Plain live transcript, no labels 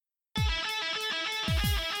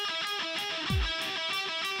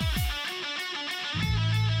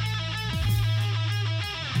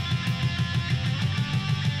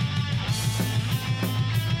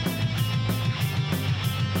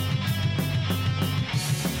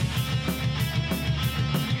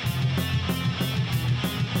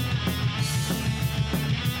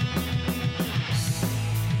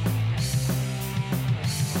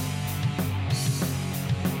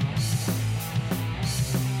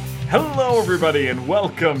Hello, everybody, and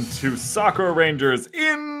welcome to Sakura Rangers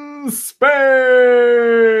in Space,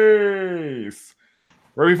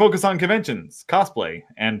 where we focus on conventions, cosplay,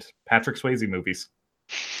 and Patrick Swayze movies.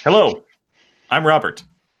 Hello, I'm Robert.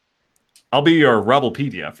 I'll be your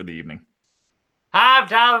Rubblepedia for the evening. Hi, I'm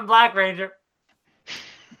Tom, Black Ranger.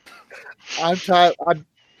 I'm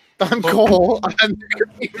Cole. I'm the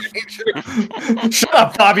Green Ranger. Shut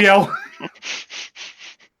up, Fabio.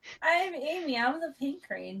 I'm Amy. I'm the Pink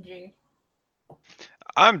Ranger.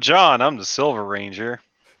 I'm John. I'm the Silver Ranger.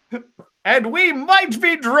 And we might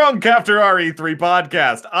be drunk after our E3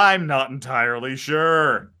 podcast. I'm not entirely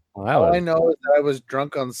sure. All I know is that I was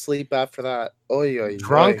drunk on sleep after that.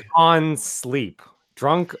 Drunk on sleep.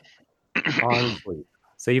 Drunk on sleep.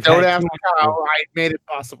 So you've Don't had ask how I made it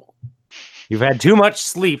possible. You've had too much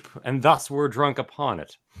sleep, and thus were drunk upon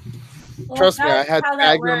it. Well, Trust me, I that's had how that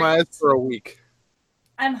bag in my eyes works. for a week.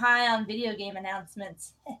 I'm high on video game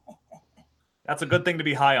announcements. That's a good thing to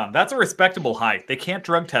be high on. That's a respectable high. They can't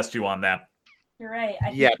drug test you on that. You're right. I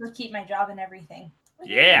can Yet. still keep my job and everything.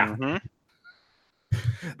 Yeah.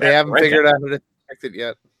 They haven't right figured out how to detect it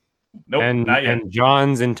yet. Nope, and, not yet. and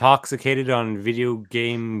John's intoxicated on video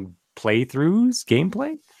game playthroughs?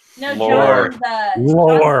 Gameplay? No, Lore. John's,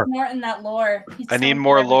 Lore. John's snorting that lore. He's I need so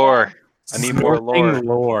more good every lore. day. I need more lore. Snorting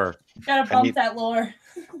lore. Gotta bump that lore.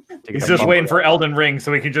 He's just waiting for Elden Ring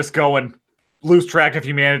so we can just go and lose track of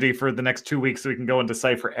humanity for the next 2 weeks so we can go and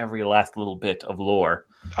decipher every last little bit of lore.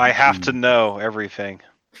 I have to know everything.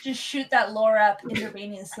 Just shoot that lore up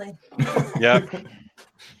intravenously. Yep.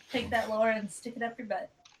 Take that lore and stick it up your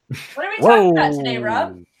butt. What are we talking about today,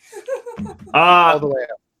 Rob? All the way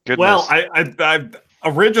up. Goodness. Well, I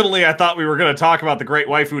originally I thought we were going to talk about the great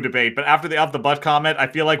waifu debate, but after the off the butt comment, I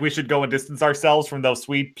feel like we should go and distance ourselves from those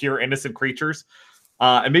sweet, pure, innocent creatures,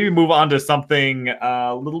 and maybe move on to something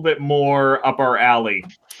a little bit more up our alley.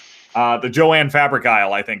 The Joanne Fabric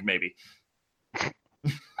aisle, I think maybe.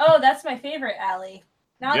 Oh, that's my favorite alley.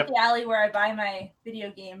 Not Yep. the alley where I buy my video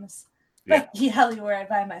games, Yeah. but the alley where I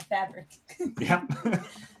buy my fabric.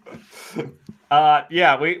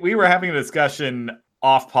 Yeah. We were having a discussion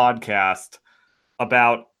off podcast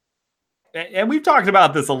about, and we've talked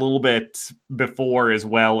about this a little bit before as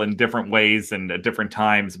well in different ways and at different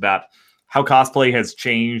times about how cosplay has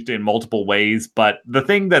changed in multiple ways. But the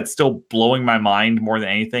thing that's still blowing my mind more than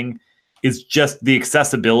anything is just the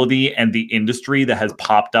accessibility and the industry that has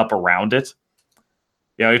popped up around it.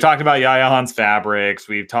 You know, we talked about Yaya Han's fabrics.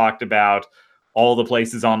 We've talked about all the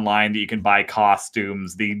places online that you can buy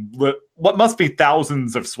costumes, what must be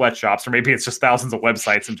thousands of sweatshops, or maybe it's just thousands of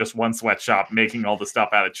websites and just one sweatshop making all the stuff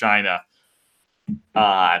out of China.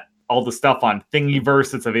 All the stuff on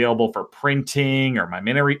Thingiverse that's available for printing, or my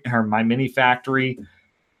mini factory.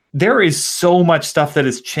 There is so much stuff that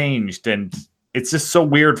has changed, and it's just so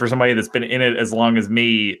weird for somebody that's been in it as long as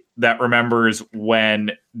me that remembers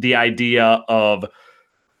when the idea of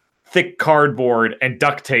thick cardboard and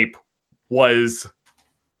duct tape was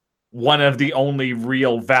one of the only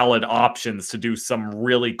real valid options to do some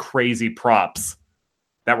really crazy props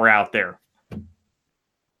that were out there.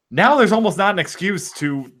 Now there's almost not an excuse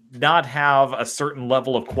to not have a certain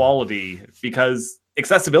level of quality because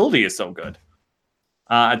accessibility is so good.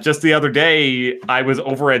 Just the other day, I was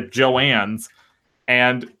over at Joann's,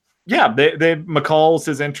 and yeah, McCall's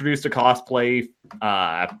has introduced a cosplay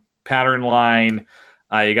pattern line.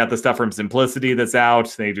 You got the stuff from Simplicity that's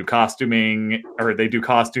out. They do costuming, or they do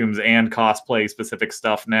costumes and cosplay specific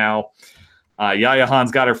stuff now. Yaya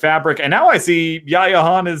Han's got her fabric, and now I see Yaya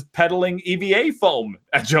Han is peddling EVA foam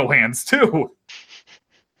at Joann's too.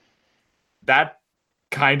 That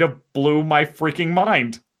kind of blew my freaking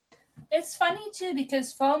mind. It's funny too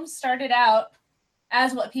because foam started out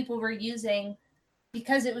as what people were using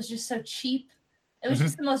because it was just so cheap. It was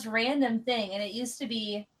just the most random thing, and it used to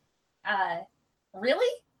be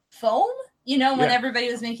really foam, you know, when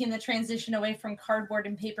everybody was making the transition away from cardboard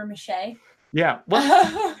and paper mache. Yeah,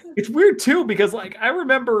 well, it's weird too because like I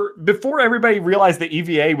remember before everybody realized that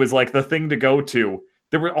EVA was like the thing to go to,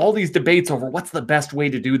 there were all these debates over what's the best way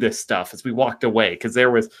to do this stuff as we walked away, because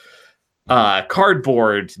there was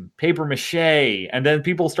cardboard, paper mache, and then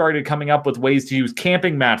people started coming up with ways to use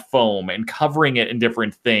camping mat foam and covering it in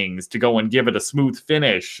different things to go and give it a smooth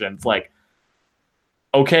finish. And it's like,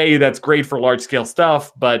 okay, that's great for large scale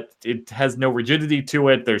stuff, but it has no rigidity to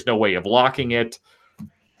it. There's no way of locking it.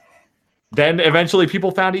 Then eventually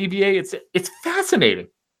people found EVA. It's fascinating.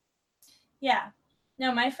 Yeah.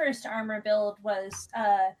 No, my first armor build was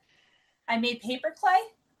I made paper clay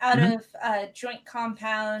out of joint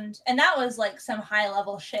compound, and that was like some high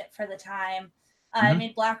level shit for the time. I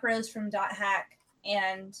made Black Rose from Dot Hack,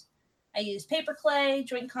 and I used paper clay,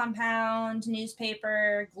 joint compound,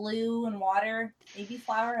 newspaper, glue, and water, maybe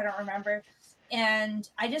flour, I don't remember. And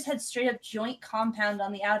I just had straight up joint compound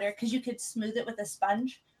on the outer because you could smooth it with a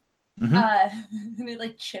sponge. And it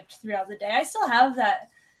like chipped throughout the day. I still have that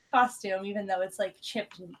costume, even though it's like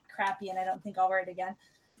chipped and crappy, and I don't think I'll wear it again.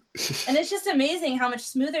 And it's just amazing how much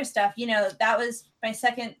smoother stuff, that was my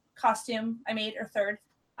second costume I made, or third.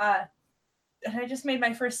 And I just made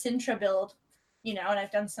my first Sintra build, and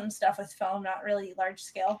I've done some stuff with foam, not really large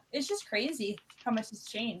scale. It's just crazy how much has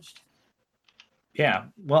changed. Yeah.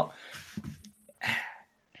 Well,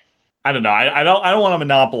 I don't know. I don't want to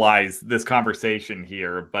monopolize this conversation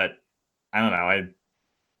here, but I don't know. I'm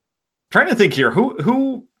trying to think here.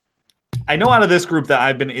 Who I know out of this group that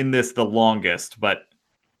I've been in this the longest, but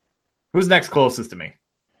who's next closest to me?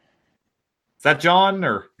 Is that John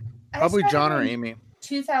or Probably John or Amy.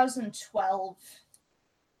 2012.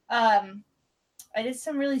 I did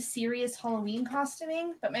some really serious Halloween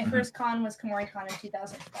costuming, but my first con was KomoriCon in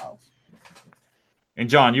 2012. And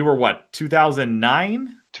John, you were what,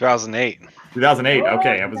 2009? 2008. 2008.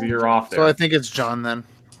 Okay, I was a year off there. So I think it's John then.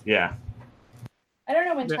 Yeah. I don't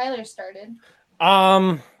know when Tyler started.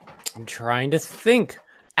 I'm trying to think.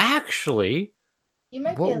 Actually, You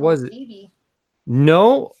might what be a was little it? baby.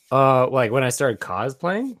 No, like when I started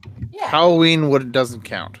cosplaying. Yeah. Halloween doesn't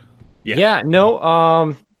count. Yeah.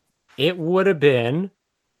 No, it would have been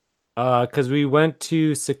because we went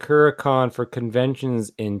to SakuraCon for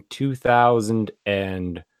conventions in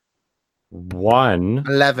 2001.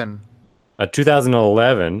 11.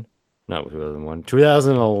 2011. Not 2001.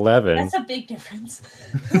 2011. That's a big difference.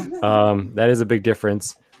 That is a big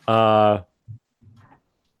difference. Oh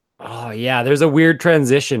yeah, there's a weird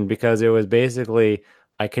transition because it was basically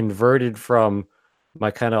I converted from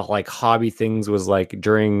my kind of like hobby things was like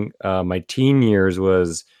during my teen years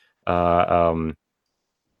was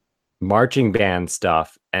marching band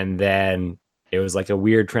stuff, and then it was like a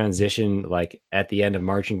weird transition. Like at the end of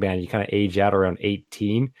marching band, you kind of age out around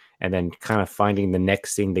 18, and then kind of finding the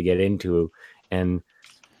next thing to get into. And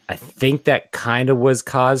I think that kind of was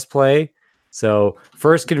cosplay. So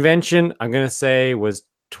first convention, I'm gonna say was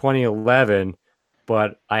 2011,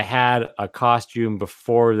 but I had a costume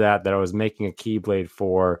before that I was making a Keyblade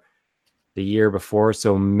for the year before.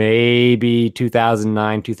 So maybe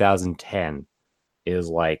 2009, 2010 is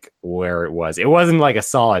like where it was. It wasn't like a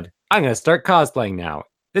solid, I'm going to start cosplaying now.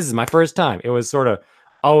 This is my first time. It was sort of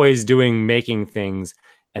always making things.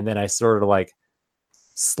 And then I sort of like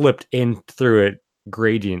slipped in through it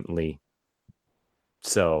gradiently.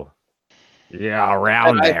 So yeah,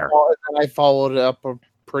 around there. I followed it up a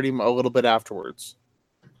little bit afterwards.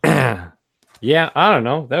 Yeah, I don't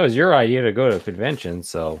know. That was your idea to go to a convention,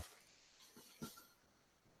 so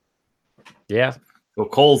yeah. Well,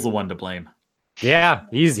 Cole's the one to blame. Yeah,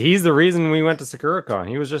 he's the reason we went to SakuraCon.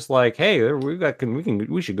 He was just like, "Hey,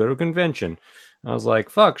 we should go to a convention." I was like,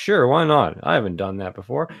 "Fuck, sure, why not? I haven't done that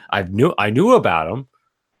before. I knew about them."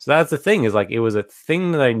 So that's the thing, is like it was a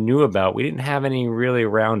thing that I knew about. We didn't have any really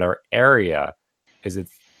around our area.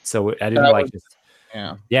 So I didn't like just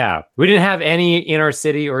Yeah, we didn't have any in our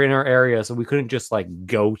city or in our area, so we couldn't just like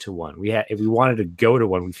go to one. If we wanted to go to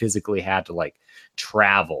one, we physically had to like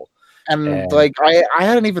travel. And like I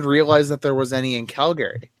hadn't even realized that there was any in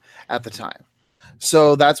Calgary at the time.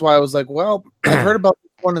 So that's why I was like, well, I've heard about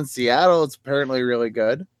this one in Seattle. It's apparently really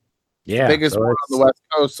good. Yeah, the biggest one on the West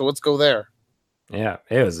Coast, so let's go there. Yeah,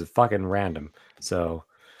 it was fucking random. So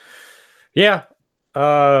yeah.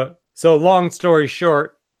 So long story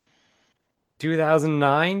short,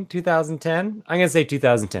 2009, 2010. I'm gonna say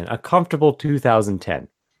 2010. A comfortable 2010.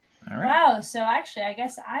 All right. Wow. So actually, I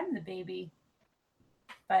guess I'm the baby.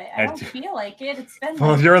 But I don't feel like it. It's been.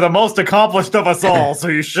 Well, you're the most accomplished of us all, so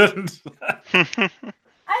you shouldn't.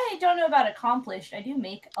 I don't know about accomplished. I do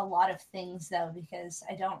make a lot of things though, because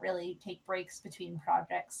I don't really take breaks between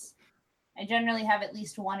projects. I generally have at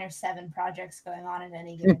least 1 or 7 projects going on at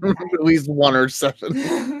any given time. At least 1 or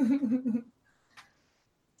 7.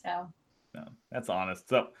 So. No, that's honest.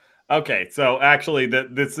 So, okay. So actually,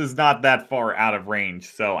 this is not that far out of range.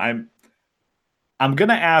 So I'm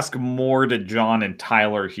gonna ask more to John and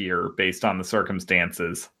Tyler here based on the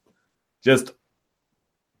circumstances. Just,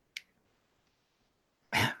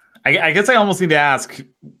 I guess I almost need to ask.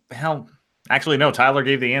 Hell, actually, no. Tyler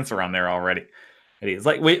gave the answer on there already. It's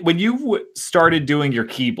like when you started doing your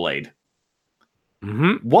Keyblade.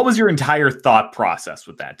 Mm-hmm. What was your entire thought process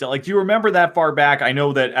with that? Like, do you remember that far back? I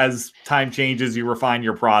know that as time changes, you refine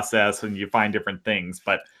your process and you find different things,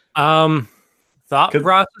 but thought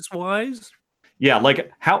process wise, yeah,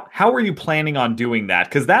 like how were you planning on doing that?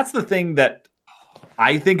 Because that's the thing that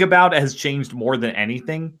I think about has changed more than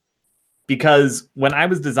anything. because when I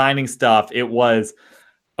was designing stuff, it was,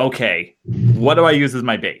 okay, what do I use as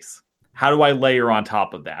my base? How do I layer on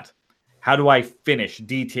top of that? How do I finish,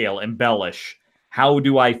 detail, embellish? How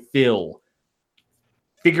do I fill?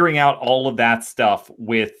 Figuring out all of that stuff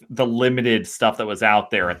with the limited stuff that was out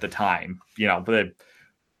there at the time, the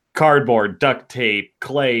cardboard, duct tape,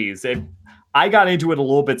 clays. I got into it a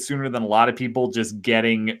little bit sooner than a lot of people, just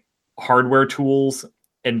getting hardware tools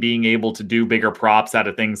and being able to do bigger props out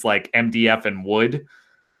of things like MDF and wood.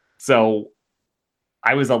 So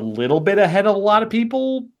I was a little bit ahead of a lot of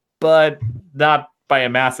people, but not by a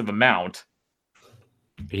massive amount.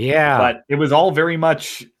 Yeah. But it was all very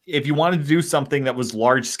much, if you wanted to do something that was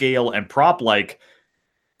large scale and prop like,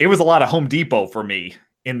 it was a lot of Home Depot for me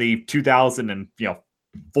in the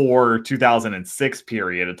 2004, 2006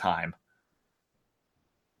 period of time.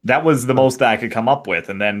 That was the most that I could come up with.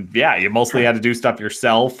 And then, yeah, you mostly had to do stuff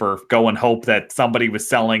yourself or go and hope that somebody was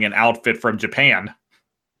selling an outfit from Japan.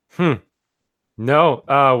 No,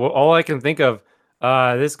 well, all I can think of,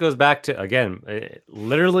 this goes back to, again,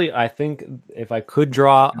 literally, I think if I could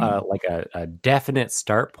draw like a definite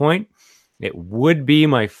start point, it would be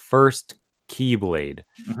my first Keyblade.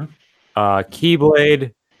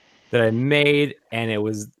 Keyblade that I made, and it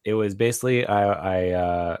was basically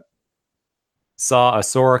I saw a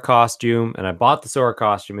Sora costume, and I bought the Sora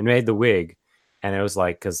costume and made the wig, and it was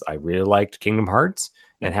like, because I really liked Kingdom Hearts,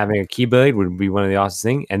 and having a Keyblade would be one of the awesome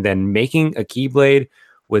things, and then making a Keyblade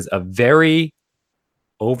was a very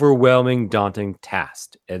overwhelming, daunting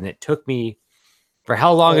task, and it took me, for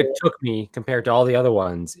how long it took me compared to all the other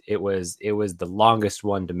ones, it was the longest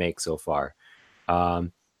one to make so far,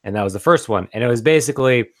 and that was the first one, and it was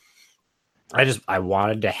basically, I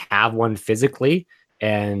wanted to have one physically,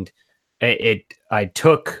 and I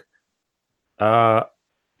took, I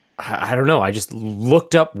don't know, I just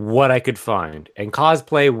looked up what I could find, and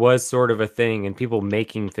cosplay was sort of a thing, and people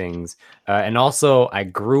making things, and also I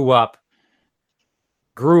grew up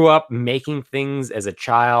making things as a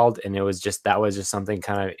child, and that was just something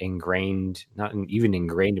kind of ingrained, not even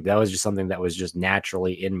ingrained, but that was just something that was just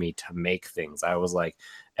naturally in me to make things. I was like,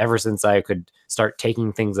 ever since I could start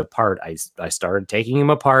taking things apart, I started taking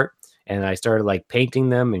them apart, and I started like painting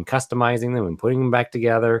them and customizing them and putting them back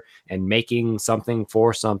together and making something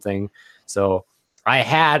for something. So I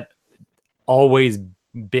had always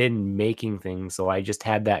been making things, so I just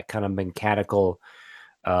had that kind of mechanical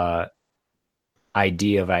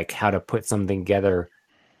idea of like how to put something together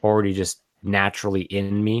already just naturally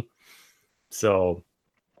in me. So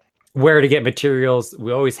where to get materials,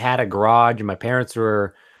 we always had a garage, and my parents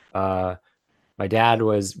were my dad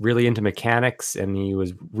was really into mechanics, and he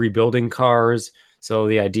was rebuilding cars. So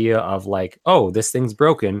the idea of like, oh, this thing's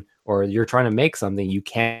broken, or you're trying to make something, you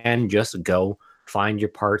can just go find your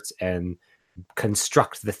parts and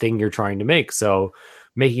construct the thing you're trying to make. So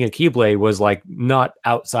making a Keyblade was like not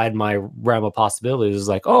outside my realm of possibilities. It was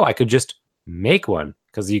like, oh, I could just make one,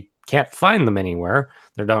 because you can't find them anywhere.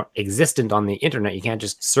 They're not existent on the internet. You can't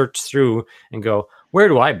just search through and go, where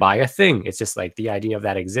do I buy a thing? It's just like the idea of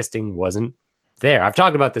that existing wasn't there. I've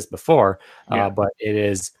talked about this before, but it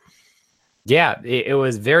is, it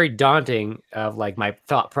was very daunting of like my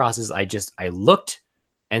thought process. I looked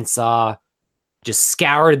and saw, just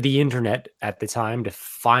scoured the internet at the time to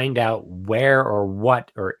find out where or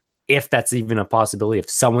what, or if that's even a possibility, if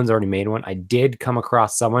someone's already made one. I did come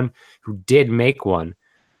across someone who did make one,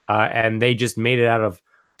 and they just made it out of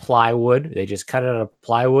plywood. They just cut it out of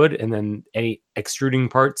plywood, and then any extruding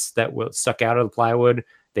parts that stuck out of the plywood,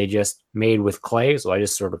 they just made with clay. So I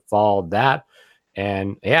just sort of followed that.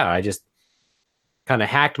 And yeah, I just kind of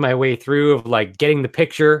hacked my way through of like getting the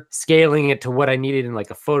picture, scaling it to what I needed in like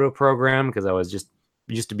a photo program, because I was just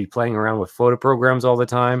used to be playing around with photo programs all the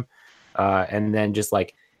time. And then just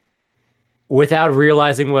like, without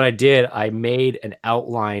realizing what I did, I made an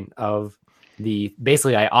outline of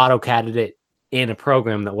basically I AutoCAD'd it in a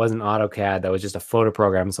program that wasn't AutoCAD, that was just a photo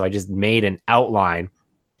program. So I just made an outline,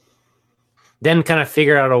 then kind of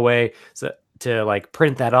figured out a way to like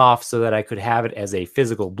print that off so that I could have it as a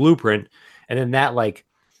physical blueprint. And then that, like,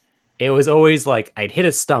 it was always like I'd hit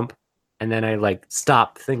a stump, and then I'd like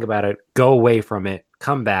stop, think about it, go away from it,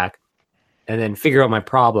 come back, and then figure out my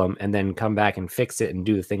problem, and then come back and fix it and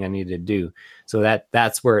do the thing I needed to do. So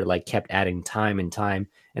that's where it like kept adding time and time.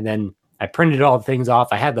 And then I printed all the things off.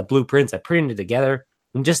 I had the blueprints, I printed it together.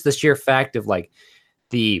 And just the sheer fact of like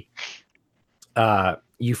the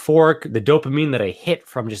euphoric, the dopamine that I hit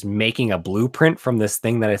from just making a blueprint from this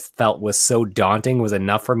thing that I felt was so daunting was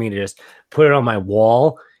enough for me to just put it on my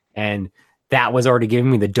wall. And that was already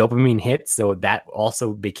giving me the dopamine hit. So that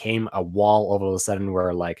also became a wall all of a sudden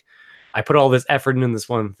where like, I put all this effort into this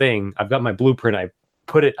one thing. I've got my blueprint.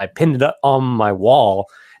 I pinned it up on my wall,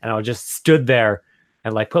 and I just stood there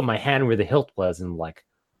and like put my hand where the hilt was, and like,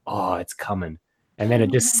 oh, it's coming. And then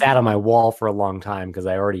it just sat on my wall for a long time because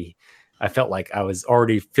I felt like I was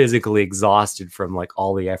already physically exhausted from like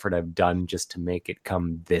all the effort I've done just to make it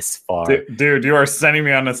come this far. Dude, you are sending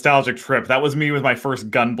me on a nostalgic trip. That was me with my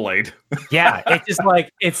first Gunblade. Yeah, it's just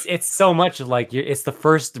like it's so much like it's the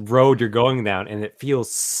first road you're going down, and it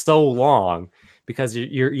feels so long because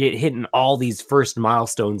you're hitting all these first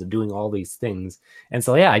milestones of doing all these things. And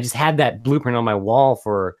so yeah, I just had that blueprint on my wall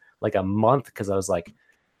for like a month because I was like,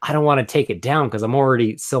 I don't want to take it down because I'm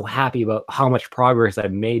already so happy about how much progress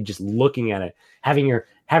I've made just looking at it. Having a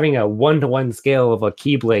 1-to-1 scale of a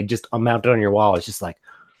Keyblade just mounted on your wall, it's just like,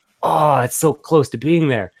 oh, it's so close to being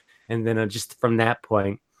there. And then just from that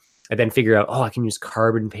point, I then figure out, oh, I can use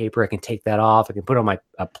carbon paper. I can take that off. I can put on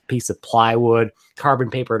a piece of plywood, carbon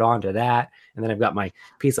paper it onto that. And then I've got my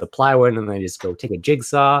piece of plywood, and then I just go take a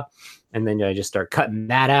jigsaw, and then I just start cutting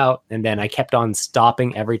that out. And then I kept on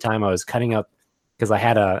stopping every time I was cutting out because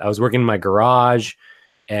I was working in my garage,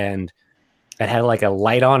 and it had like a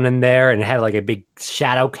light on in there, and it had like a big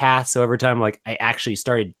shadow cast. So every time like I actually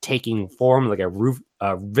started taking form, like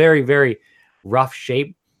a very, very rough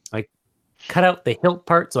shape, like cut out the hilt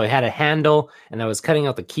part. So I had a handle, and I was cutting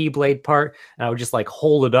out the Keyblade part, and I would just like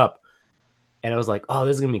hold it up. And I was like, oh,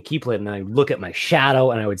 this is going to be a Keyblade. And then I would look at my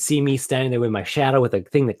shadow, and I would see me standing there with my shadow with a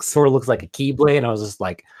thing that sort of looks like a Keyblade. And I was just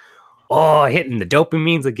like, oh, hitting the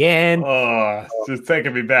dopamines again. Oh, just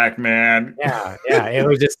taking me back, man. Yeah. It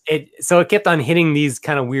was just so it kept on hitting these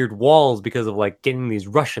kind of weird walls because of like getting these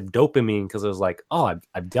rush of dopamine. Because I was like, oh,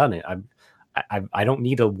 I've done it. I don't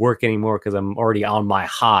need to work anymore because I'm already on my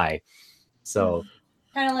high. So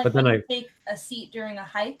kind of like but when then you take a seat during a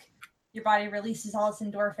hike, your body releases all its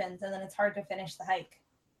endorphins, and then it's hard to finish the hike.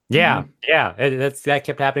 Yeah, that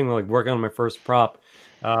kept happening like working on my first prop.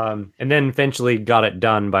 And then eventually got it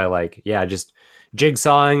done by like, just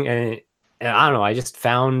jigsawing. And I don't know, I just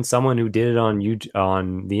found someone who did it on YouTube,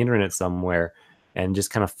 on the internet somewhere, and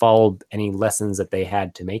just kind of followed any lessons that they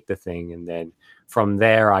had to make the thing. And then from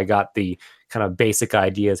there, I got the kind of basic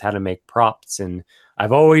ideas how to make props. And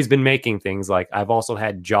I've always been making things. Like I've also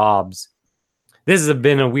had jobs. This has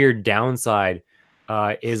been a weird downside,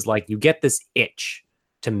 is like you get this itch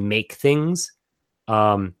to make things.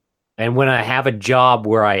 And when I have a job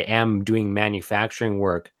where I am doing manufacturing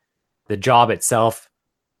work, the job itself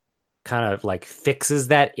kind of like fixes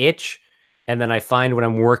that itch. And then I find when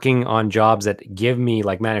I'm working on jobs that give me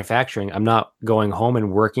like manufacturing, I'm not going home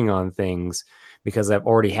and working on things because I've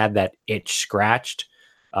already had that itch scratched.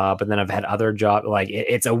 But then I've had other jobs. Like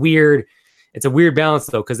it's a weird balance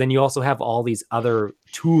though, because then you also have all these other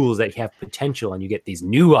tools that have potential, and you get these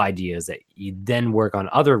new ideas that you then work on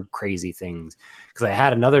other crazy things. Because I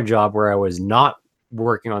had another job where I was not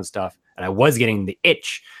working on stuff, and I was getting the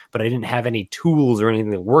itch, but I didn't have any tools or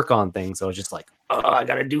anything to work on things. So I was just like, oh, I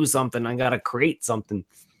got to do something. I got to create something.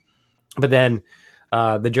 But then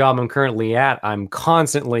the job I'm currently at, I'm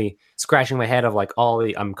constantly scratching my head of like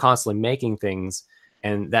I'm constantly making things,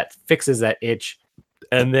 and that fixes that itch.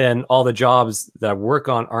 And then all the jobs that I work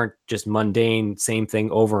on aren't just mundane, same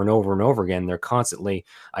thing over and over and over again. They're constantly,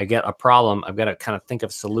 I get a problem, I've got to kind of think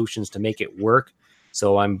of solutions to make it work.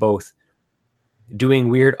 So I'm both doing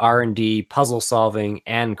weird R&D, puzzle solving,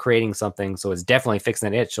 and creating something. So it's definitely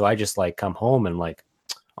fixing that itch. So I just like come home and like,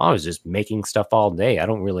 I was just making stuff all day. I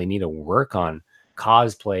don't really need to work on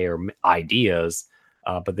cosplay or ideas,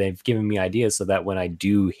 but they've given me ideas so that when I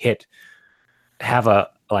do have a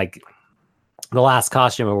like, the last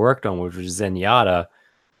costume I worked on, which was Zenyatta,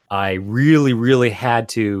 I really, really had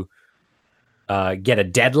to get a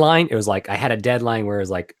deadline. It was like I had a deadline where it was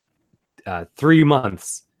like 3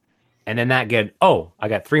 months. And then I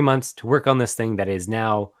got 3 months to work on this thing that is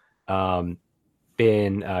now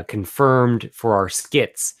been confirmed for our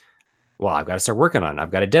skits. Well, I've got to start working on it.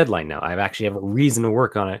 I've got a deadline now. I actually have a reason to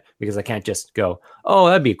work on it because I can't just go, oh,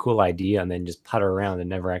 that'd be a cool idea, and then just putter around and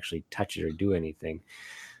never actually touch it or do anything.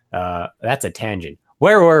 That's a tangent.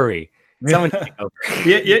 Where were we? Someone take over.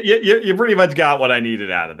 You pretty much got what I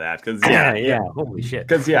needed out of that. Because holy shit.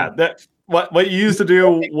 Because that what you used to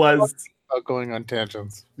do was going on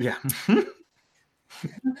tangents. Yeah. I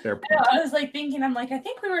was like thinking, I'm like, I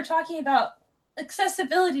think we were talking about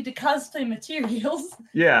accessibility to cosplay materials.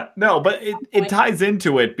 Yeah, no, but it ties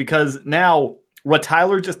into it because now what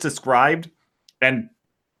Tyler just described and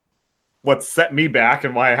what set me back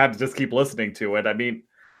and why I had to just keep listening to it. I mean,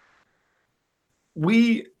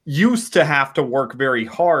 we used to have to work very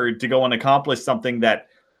hard to go and accomplish something that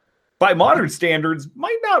by modern standards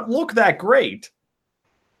might not look that great.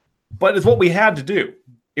 but it's what we had to do.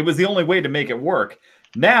 It was the only way to make it work.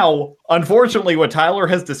 Now, unfortunately, what Tyler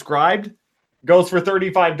has described goes for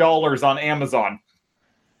 $35 on Amazon.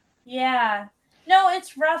 Yeah. No,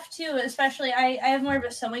 it's rough too, especially I have more of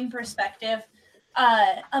a sewing perspective.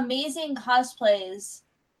 Amazing cosplays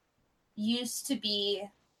used to be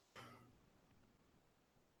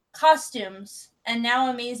costumes, and now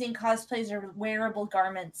amazing cosplays are wearable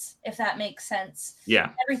garments, if that makes sense. Yeah.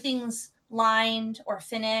 Everything's lined or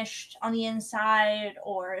finished on the inside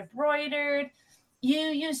or embroidered. You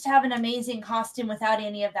used to have an amazing costume without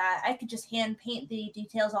any of that. I could just hand paint the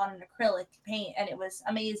details on an acrylic paint and it was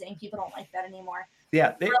amazing. People don't like that anymore.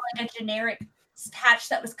 Yeah. Or like a generic patch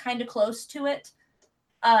that was kind of close to it.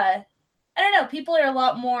 I don't know. People are a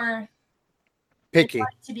lot more Picky.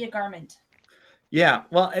 to be a garment. Yeah,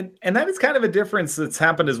 well, and that is kind of a difference that's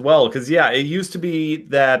happened as well. Because, yeah, it used to be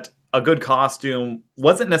that a good costume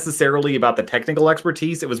wasn't necessarily about the technical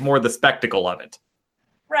expertise. It was more the spectacle of it.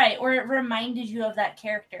 Right, or it reminded you of that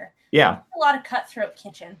character. Yeah. A lot of Cutthroat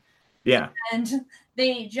Kitchen. Yeah. And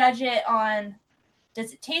they judge it on,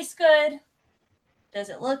 does it taste good? Does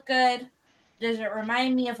it look good? Does it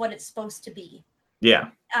remind me of what it's supposed to be? Yeah.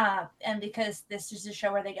 And because this is a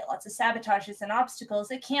show where they get lots of sabotages and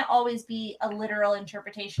obstacles, it can't always be a literal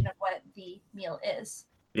interpretation of what the meal is.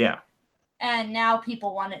 Yeah. And now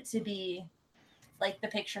people want it to be like the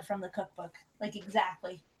picture from the cookbook. Like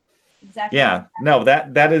exactly. Yeah. No,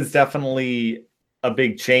 that is definitely a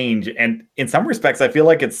big change. And in some respects, I feel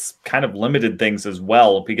like it's kind of limited things as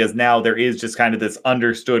well, because now there is just kind of this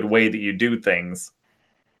understood way that you do things.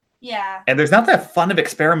 Yeah. And there's not that fun of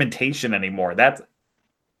experimentation anymore. That's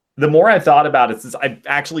the more I've thought about it, since I've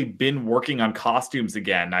actually been working on costumes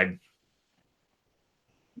again.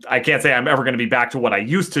 I can't say I'm ever going to be back to what I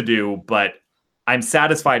used to do, but I'm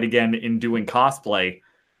satisfied again in doing cosplay.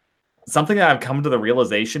 Something that I've come to the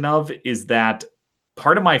realization of is that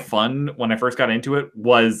part of my fun when I first got into it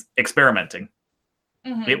was experimenting.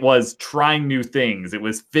 Mm-hmm. It was trying new things. It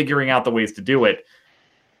was figuring out the ways to do it.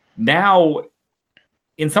 Now,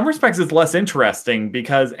 in some respects, it's less interesting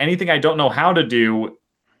because anything I don't know how to do,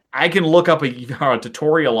 I can look up a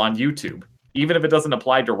tutorial on YouTube. Even if it doesn't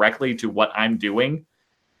apply directly to what I'm doing,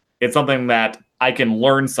 it's something that I can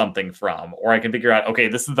learn something from, or I can figure out, okay,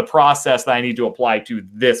 this is the process that I need to apply to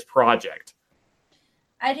this project.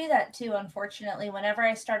 I do that too, unfortunately. Whenever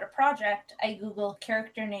I start a project, I Google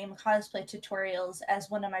character name cosplay tutorials as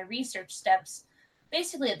one of my research steps.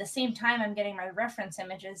 Basically, at the same time, I'm getting my reference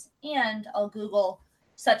images, and I'll Google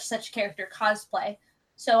such character cosplay.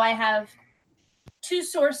 So I have two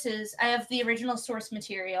sources. I have the original source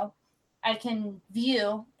material. I can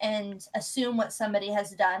view and assume what somebody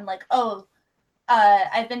has done. Like,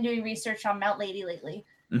 I've been doing research on Mount Lady lately.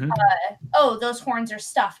 Mm-hmm. Those horns are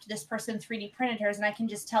stuffed. This person 3D printed hers, and I can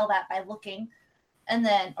just tell that by looking. And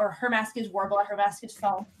then, or her mask is warble, or her mask is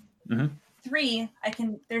foam. Mm-hmm. 3,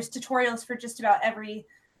 there's tutorials for just about every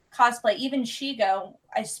cosplay. Even Shigo,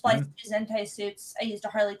 I spliced his Zentai suits. I used a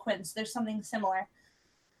Harley Quinn, so there's something similar.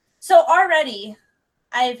 So already,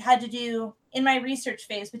 I've had to do, in my research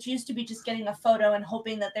phase, which used to be just getting a photo and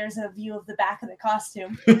hoping that there's a view of the back of the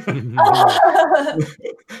costume.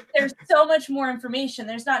 There's so much more information.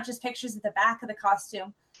 There's not just pictures of the back of the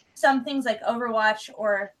costume. Some things like Overwatch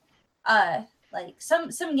or like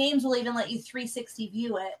some games will even let you 360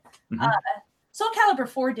 view it. Mm-hmm. Soul Calibur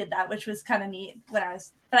 4 did that, which was kind of neat but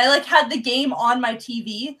I had the game on my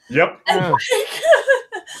TV. Yep. And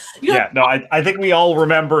I think we all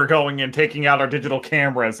remember going and taking out our digital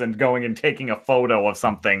cameras and going and taking a photo of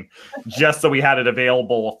something just so we had it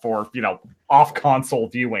available for, off console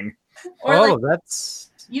viewing. Or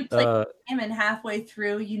that's you play the game and halfway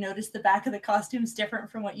through you notice the back of the costume's different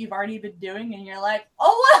from what you've already been doing and you're like,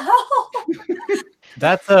 oh wow.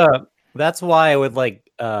 That's why I would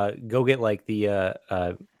go get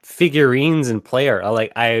the figurines and player.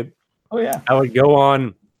 I would go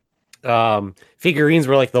on figurines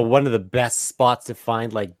were one of the best spots to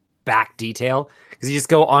find back detail, because you just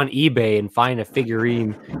go on eBay and find a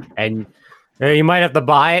figurine and you might have to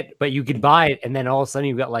buy it, but you could buy it and then all of a sudden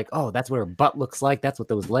you've got that's what her butt looks like, that's what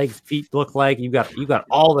those legs, feet look like. You got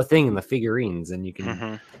all the thing in the figurines, and you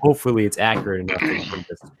can hopefully it's accurate enough that you can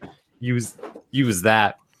just use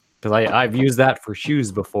that. Because I've used that for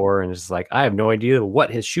shoes before, and it's I have no idea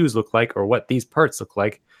what his shoes look like or what these parts look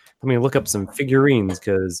like. Let me look up some figurines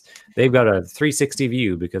because they've got a 360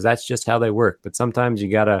 view, because that's just how they work. But sometimes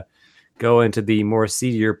you got to go into the more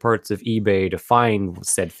seedier parts of eBay to find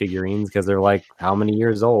said figurines, because they're how many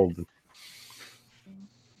years old.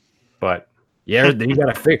 But yeah, you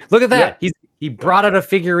got to figure. Look at that. Yeah. He brought out a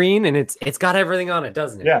figurine, and it's got everything on it,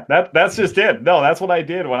 doesn't it? Yeah, that's just it. No, that's what I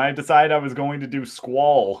did when I decided I was going to do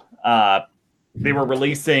Squall. They were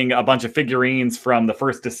releasing a bunch of figurines from the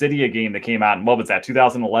first Dissidia game that came out in, what was that,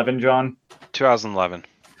 2011, John? 2011.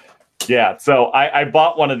 Yeah, so I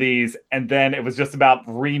bought one of these, and then it was just about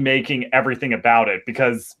remaking everything about it,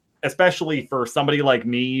 because especially for somebody like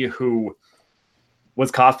me who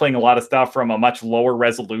was cosplaying a lot of stuff from a much lower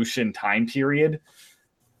resolution time period,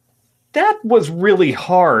 that was really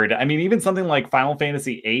hard. I mean, even something like Final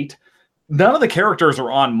Fantasy VIII, none of the characters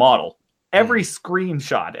are on model. Every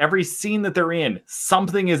screenshot, every scene that they're in,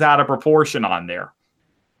 something is out of proportion on there.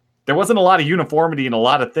 There wasn't a lot of uniformity in a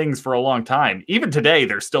lot of things for a long time. Even today,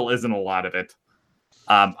 there still isn't a lot of it.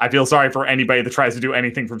 I feel sorry for anybody that tries to do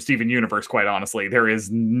anything from Steven Universe, quite honestly. There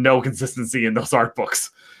is no consistency in those art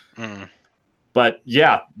books. But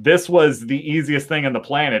yeah, this was the easiest thing on the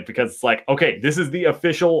planet, because it's like, okay, this is the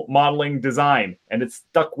official modeling design, and it's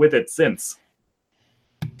stuck with it since.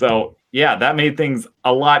 So yeah, that made things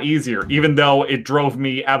a lot easier, even though it drove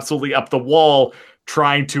me absolutely up the wall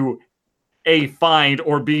trying to A, find,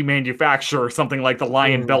 or B, manufacture something like the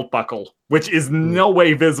Lion belt buckle, which is no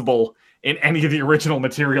way visible in any of the original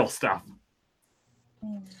material stuff.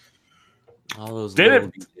 All those Did little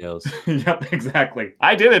it? details. Yep, exactly.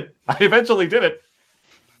 I did it. I eventually did it.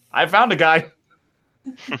 I found a guy.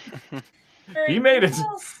 He made it.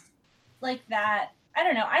 Like that. I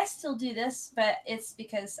don't know. I still do this, but it's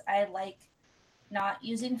because I like not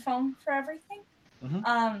using foam for everything.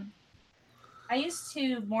 I used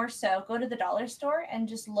to more so go to the dollar store and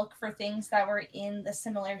just look for things that were in the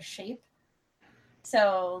similar shape.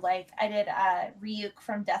 So, like, I did Ryuk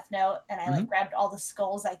from Death Note, and I like grabbed all the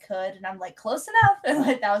skulls I could, and I'm like, close enough, and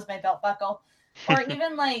like that was my belt buckle. Or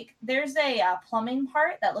even like, there's a plumbing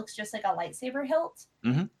part that looks just like a lightsaber hilt.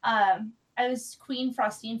 I was Queen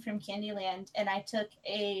Frostine from Candyland, and I took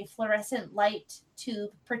a fluorescent light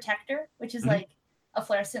tube protector, which is like a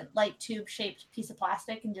fluorescent light tube shaped piece of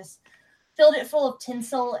plastic, and just filled it full of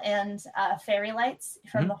tinsel and fairy lights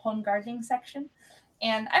from the home gardening section.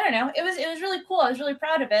 And I don't know, it was really cool. I was really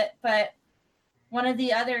proud of it. But one of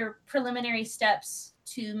the other preliminary steps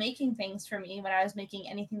to making things for me when I was making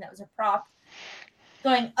anything that was a prop,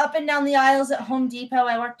 going up and down the aisles at Home Depot,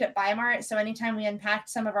 I worked at Bi-Mart. So anytime we unpacked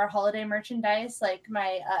some of our holiday merchandise, like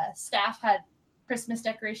my staff had Christmas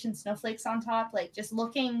decoration snowflakes on top, like just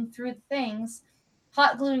looking through the things,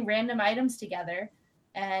 hot gluing random items together,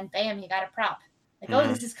 and bam, you got a prop. Like, oh,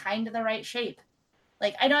 this is kind of the right shape.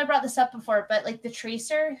 Like, I know I brought this up before, but like the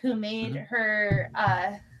Tracer who made her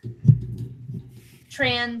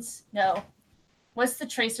what's the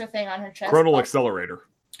Tracer thing on her chest? Chronal Accelerator.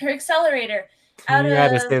 Her accelerator. You had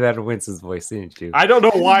to say that in Winston's voice, didn't you? I don't know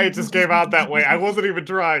why it just came out that way. I wasn't even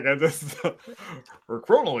trying. I just her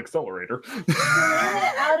Chronal Accelerator. She made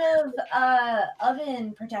it out of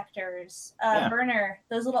oven protectors, burner,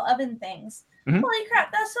 those little oven things. Holy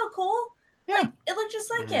crap, that's so cool. Yeah. Like, it looked just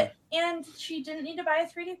like it. And she didn't need to buy a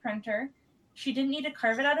 3D printer. She didn't need to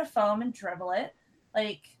carve it out of foam and dribble it.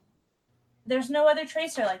 Like, there's no other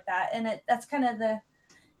Tracer like that. And that's kind of the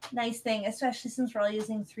nice thing, especially since we're all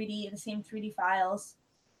using the same 3D files.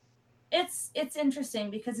 It's interesting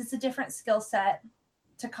because it's a different skill set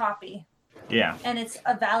to copy. Yeah. And it's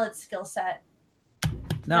a valid skill set.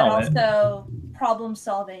 No. But also, problem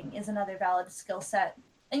solving is another valid skill set.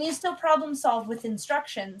 And you still problem solve with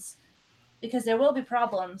instructions, because there will be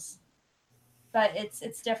problems, but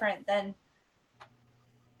it's different than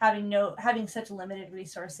having such limited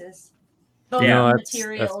resources, both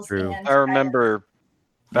materials. That's true. And I remember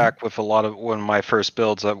back with a lot of one of my first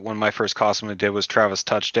builds, one of my first costume I did was Travis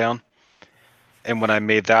Touchdown, and when I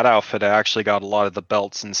made that outfit, I actually got a lot of the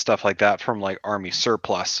belts and stuff like that from like Army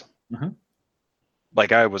Surplus.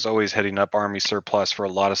 Like, I was always hitting up Army Surplus for a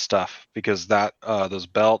lot of stuff, because that those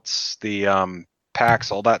belts, the packs,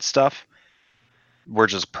 all that stuff were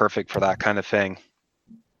just perfect for that kind of thing.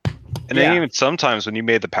 And then even sometimes when you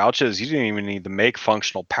made the pouches, you didn't even need to make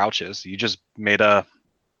functional pouches. You just made a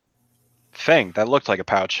thing that looked like a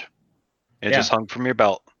pouch. It just hung from your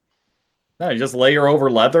belt. No, you just layer over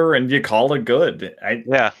leather and you call it good.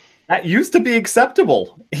 That used to be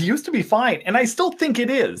acceptable. It used to be fine. And I still think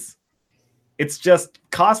it is. It's just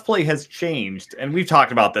cosplay has changed. And we've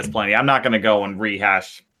talked about this plenty. I'm not going to go and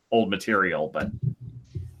rehash old material, but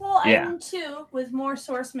well, and too, with more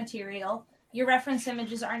source material, your reference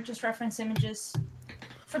images aren't just reference images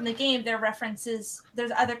from the game. They're references. There's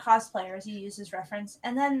other cosplayers you use as reference.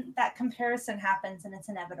 And then that comparison happens and it's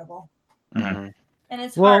inevitable. And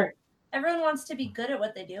it's hard. Everyone wants to be good at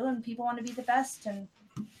what they do, and people want to be the best. And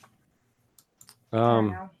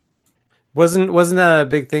Wasn't that a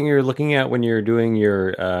big thing you were looking at when you were doing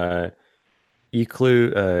your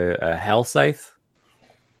Hell Scythe?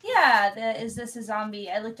 Yeah, Is This a Zombie?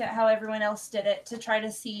 I looked at how everyone else did it to try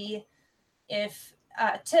to see if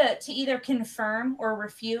to either confirm or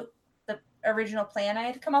refute the original plan I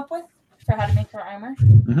had come up with for how to make her armor.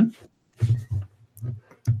 Mhm.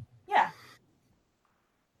 Yeah.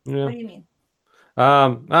 Yeah. What do you mean? I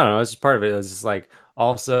don't know. It's just part of it. It was just like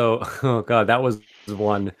also, oh god, that was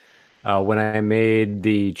one when I made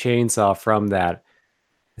the chainsaw from that.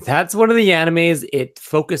 That's one of the animes. It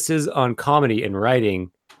focuses on comedy and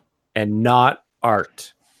writing and not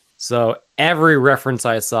art. So every reference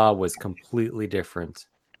I saw was completely different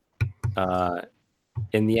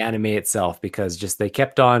in the anime itself because just they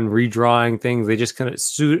kept on redrawing things. They just kind of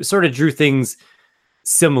sort of drew things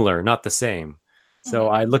similar, not the same. So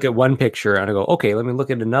I look at one picture and I go, okay, let me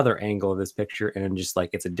look at another angle of this picture, and just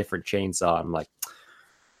like it's a different chainsaw. I'm like,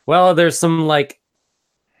 well, there's some like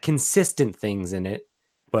consistent things in it,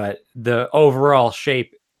 but the overall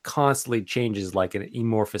shape constantly changes like an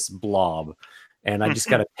amorphous blob. And I just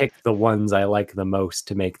got to pick the ones I like the most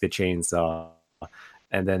to make the chainsaw.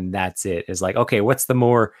 And then that's it. It's like, okay, what's the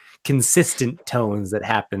more consistent tones that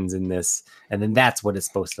happens in this? And then that's what it's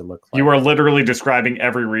supposed to look like. You are literally describing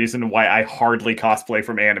every reason why I hardly cosplay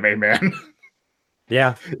from anime, man.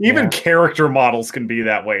 Yeah. Even character models can be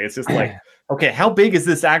that way. It's just like, okay, how big is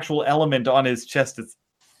this actual element on his chest? It's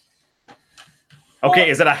okay,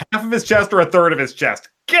 is it a half of his chest or a third of his chest?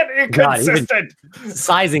 Get inconsistent.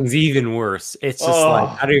 Sizing's even worse. It's just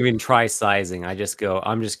like I don't even try sizing. I just go.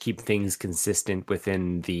 I'm just keep things consistent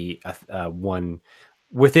within the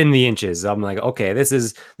within the inches. I'm like, okay, this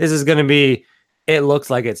is gonna be. It looks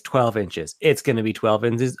like it's 12 inches. It's gonna be 12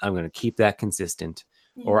 inches. I'm gonna keep that consistent,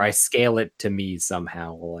 or I scale it to me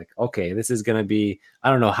somehow. Like, okay, this is gonna be. I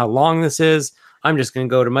don't know how long this is. I'm just gonna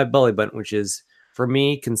go to my belly button, which is for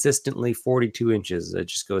me consistently 42 inches. It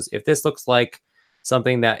just goes. If this looks like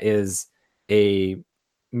something that is a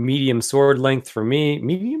medium sword length for me,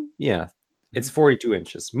 medium, yeah, it's 42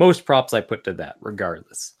 inches. Most props I put to that,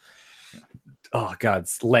 regardless. Oh god,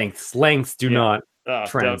 lengths do not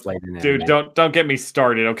translate in dude. Don't get me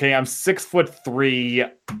started. Okay, I'm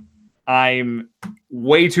 6'3". I'm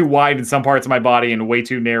way too wide in some parts of my body and way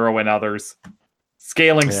too narrow in others.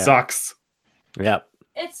 Scaling sucks. Yep.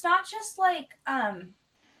 It's not just like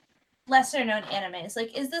lesser known animes.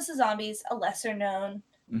 Like, Is This a Zombies a lesser known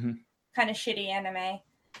kind of shitty anime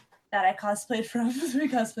that I cosplayed from?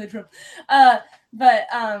 But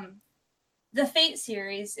the Fate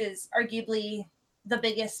series is arguably the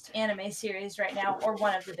biggest anime series right now, or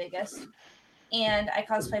one of the biggest. And I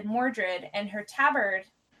cosplayed Mordred, and her tabard,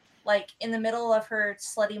 like in the middle of her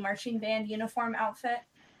slutty marching band uniform outfit,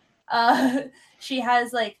 she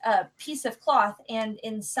has like a piece of cloth, and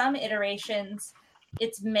in some iterations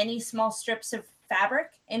it's many small strips of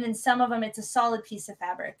fabric, and in some of them it's a solid piece of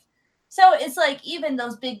fabric. So it's like even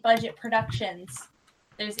those big budget productions,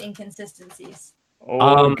 there's inconsistencies.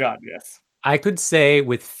 Oh god, yes. I could say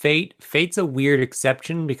with Fate's a weird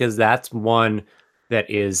exception because that's one that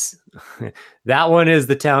is that one is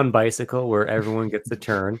the town bicycle where everyone gets a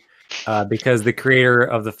turn because the creator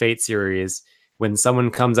of the Fate series, when someone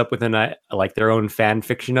comes up with like their own fan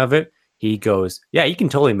fiction of it, he goes, yeah, you can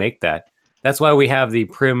totally make that. That's why we have the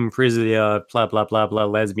Prim Priscilla blah blah blah blah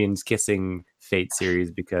lesbians kissing Fate series,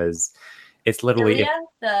 because it's literally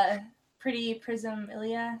the Pretty Prism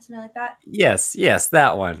Ilya, something like that. Yes,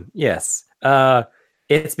 that one. Yes.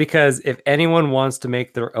 It's because if anyone wants to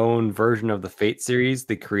make their own version of the Fate series,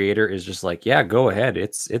 the creator is just like, yeah, go ahead.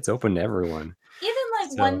 It's open to everyone. Even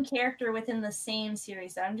like one character within the same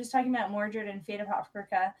series. I'm just talking about Mordred and Fate of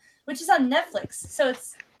Paprika, which is on Netflix. So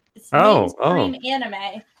it's mainstream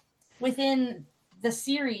anime. Within the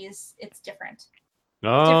series, it's different.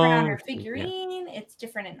 It's different on her figurine. Yeah. It's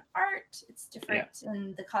different in art. It's different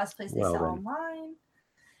in the cosplays they sell online.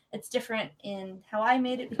 It's different in how I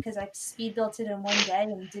made it because I speed built it in one day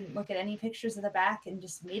and didn't look at any pictures of the back and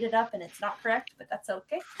just made it up, and it's not correct, but that's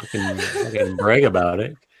okay. I can brag about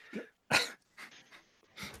it.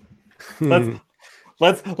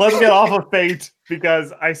 Let's get off of Fate,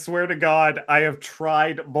 because I swear to God, I have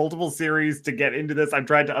tried multiple series to get into this. I've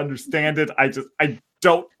tried to understand it. I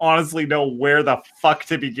don't honestly know where the fuck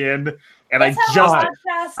to begin. And I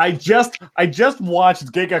just watched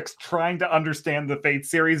Gigax trying to understand the Fate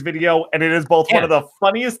series video, and it is both one of the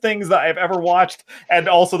funniest things that I've ever watched and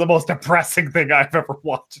also the most depressing thing I've ever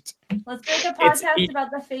watched. Let's make a podcast about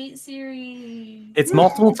the Fate series. It's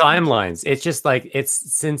multiple timelines. It's just like it's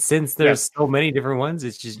since there's so many different ones,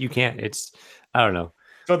 it's just you can't. It's I don't know.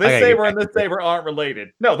 So this I gotta get saber and back this to this. saber aren't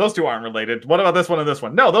related. No, those two aren't related. What about this one and this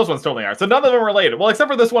one? No, those ones totally aren't. So none of them are related. Well, except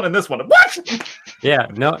for this one and this one. What? Yeah,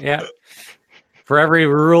 no, yeah. For every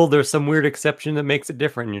rule, there's some weird exception that makes it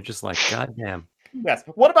different. And you're just like, God damn. Yes.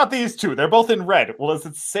 What about these two? They're both in red. Well, is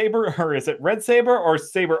it saber or is it red saber or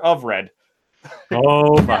saber of red?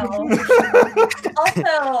 Oh, fuck. No.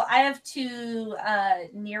 Also, I have two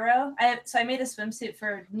Nero. I made a swimsuit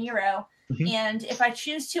for Nero, and if I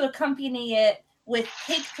choose to accompany it with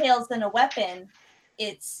pigtails and a weapon,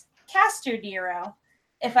 it's Caster Nero.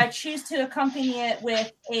 If I choose to accompany it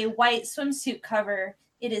with a white swimsuit cover,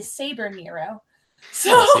 it is Saber Nero. So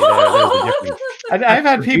See, there's a difference. I've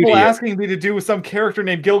had people Beauty. asking me to do some character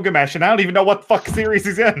named Gilgamesh, and I don't even know what fuck series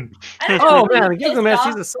he's in. I don't know Oh, who man, you Gilgamesh, pissed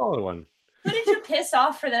he's off. a solid one. Who did you piss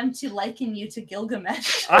off for them to liken you to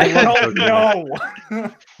Gilgamesh? I love don't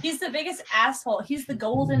know. He's the biggest asshole. He's the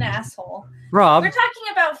golden asshole. Rob, We're talking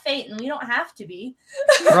about fate, and we don't have to be.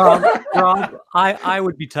 Rob, I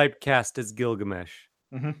would be typecast as Gilgamesh.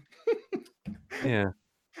 Mhm. Yeah,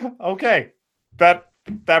 Okay, that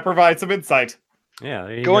provides some insight. yeah.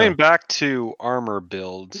 There you Going go. back to armor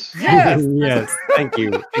builds. Yes. Yes, thank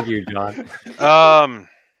you, John.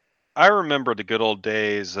 I remember the good old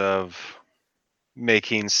days of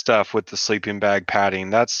making stuff with the sleeping bag padding.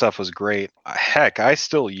 That stuff was great. Heck, I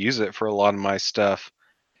still use it for a lot of my stuff.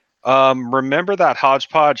 Remember that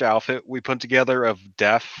hodgepodge outfit we put together of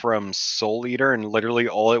Def from Soul Eater, and literally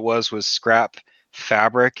all it was scrap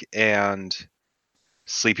fabric and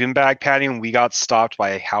sleeping bag padding. We got stopped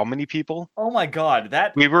by how many people? Oh my god,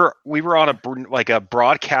 that We were on a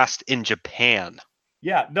broadcast in Japan.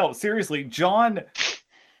 yeah, no, seriously, John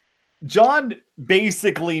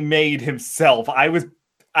basically made himself.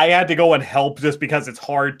 I had to go and help just because it's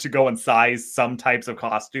hard to go and size some types of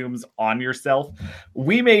costumes on yourself.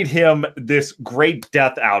 We made him this great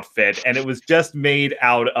death outfit, and it was just made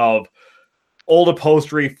out of old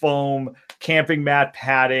upholstery foam, camping mat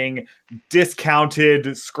padding,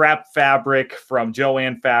 discounted scrap fabric from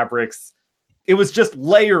Joann Fabrics. It was just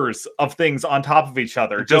layers of things on top of each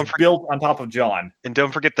other, just built on top of John. And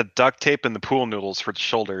don't forget the duct tape and the pool noodles for the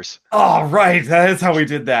shoulders. Oh, right. That is how we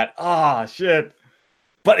did that. Ah, shit.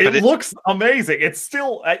 But it looks amazing. It's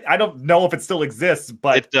still, I don't know if it still exists,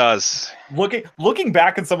 but It does. looking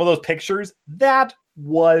back at some of those pictures, that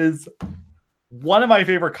was one of my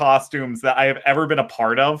favorite costumes that I have ever been a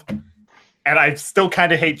part of. And I still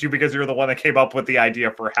kind of hate you because you're the one that came up with the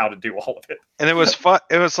idea for how to do all of it. And it was fun.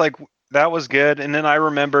 It was like, that was good. And then I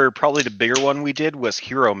remember probably the bigger one we did was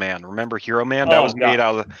Hero Man. Remember Hero Man? That Oh, was made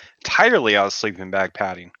entirely out of sleeping bag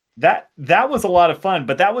padding. That was a lot of fun,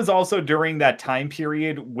 but that was also during that time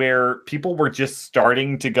period where people were just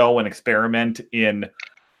starting to go and experiment in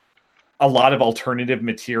a lot of alternative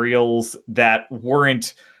materials that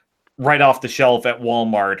weren't right off the shelf at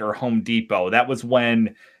Walmart or Home Depot. That was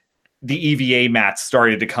when the EVA mats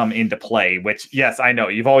started to come into play, which, yes, I know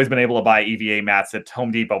you've always been able to buy EVA mats at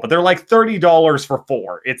Home Depot, but they're like $30 for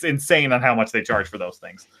 4. It's insane on how much they charge for those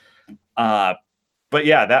things. But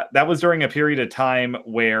yeah, that was during a period of time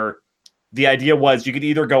where the idea was you could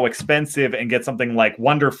either go expensive and get something like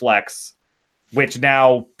Wonderflex, which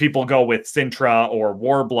now people go with Sintra or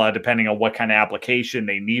Warblood, depending on what kind of application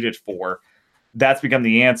they need it for. That's become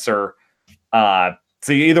the answer.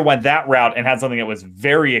 So you either went that route and had something that was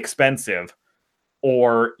very expensive,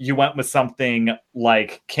 or you went with something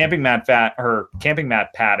like camping mat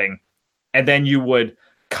padding, and then you would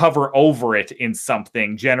cover over it in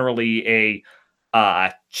something, generally a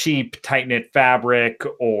cheap tight knit fabric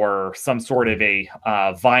or some sort of a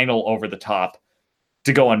vinyl over the top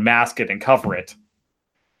to go and mask it and cover it.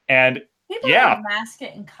 And People yeah, don't mask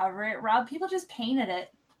it and cover it, Rob. People just painted it.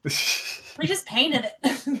 We just painted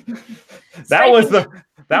it. that was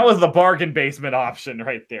the bargain basement option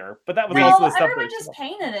right there. But that was also the stuff everyone that just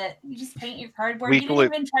painted it. You just paint your cardboard. We You didn't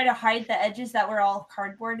even try to hide the edges that were all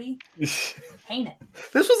cardboardy. Paint it.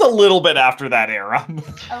 This was a little bit after that era.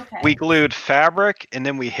 Okay. We glued fabric and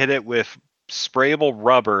then we hit it with sprayable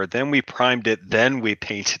rubber. Then we primed it. Then we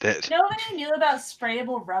painted it. Nobody knew about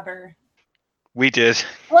sprayable rubber. We did.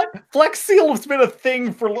 Flex Seal has been a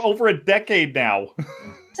thing for over a decade now.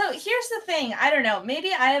 So here's the thing. I don't know.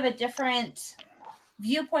 Maybe I have a different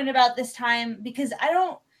viewpoint about this time because I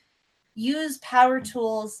don't use power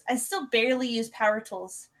tools. I still barely use power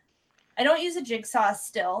tools. I don't use a jigsaw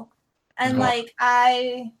still. And like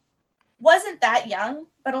I wasn't that young,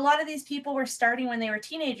 but a lot of these people were starting when they were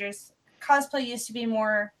teenagers. Cosplay used to be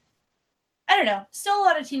more, I don't know, still a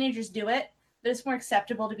lot of teenagers do it, but it's more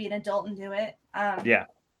acceptable to be an adult and do it. Yeah.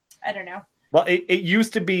 I don't know. Well, it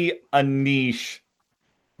used to be a niche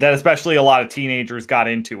that especially a lot of teenagers got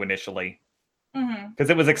into initially. because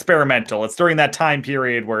it was experimental. It's during that time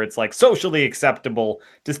period where it's like socially acceptable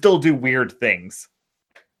to still do weird things.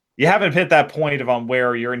 You haven't hit that point on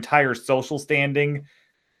where your entire social standing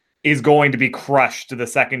is going to be crushed the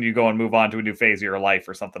second you go and move on to a new phase of your life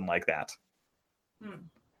or something like that.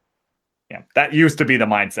 Yeah, that used to be the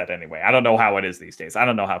mindset anyway. I don't know how it is these days. I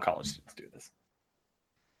don't know how college students do this.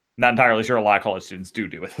 Not entirely sure a lot of college students do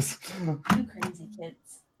this. You crazy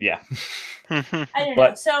kids. Yeah. I don't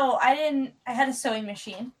know. So I had a sewing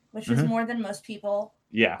machine, which was more than most people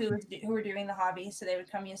who were doing the hobby. So they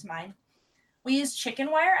would come use mine. We used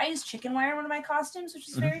chicken wire. I used chicken wire in one of my costumes, which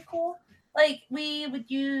is very cool. Like, we would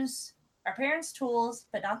use our parents' tools,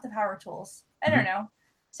 but not the power tools. I don't know.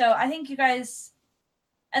 So I think you guys,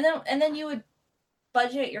 and then you would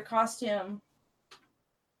budget your costume.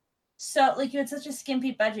 So, like, you had such a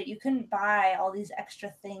skimpy budget, you couldn't buy all these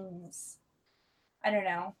extra things. I don't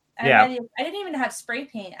know. And I didn't even have spray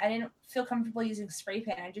paint. I didn't feel comfortable using spray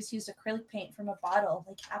paint. I just used acrylic paint from a bottle,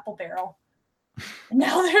 like Apple Barrel. And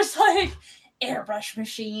now there's, like, airbrush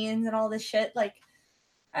machines and all this shit. Like,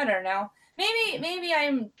 I don't know. Maybe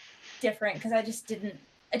I'm different because I just didn't.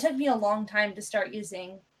 It took me a long time to start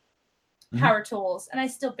using power tools, and I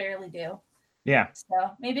still barely do. Yeah.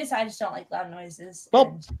 So maybe I just don't like loud noises.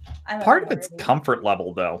 Well, part of it's comfort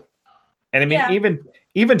level, though. And I mean,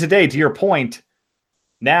 even today, to your point,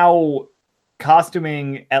 now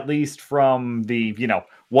costuming, at least from the,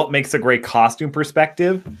 what makes a great costume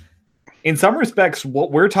perspective, in some respects,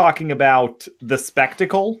 what we're talking about, the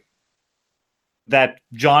spectacle that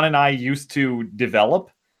John and I used to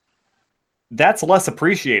develop, that's less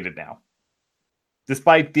appreciated now.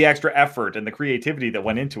 Despite the extra effort and the creativity that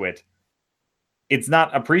went into it, it's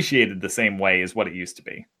not appreciated the same way as what it used to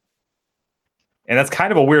be. And that's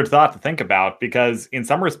kind of a weird thought to think about, because in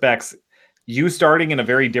some respects, you starting in a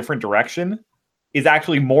very different direction is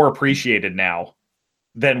actually more appreciated now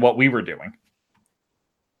than what we were doing.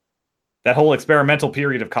 That whole experimental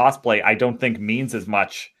period of cosplay, I don't think means as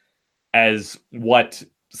much as what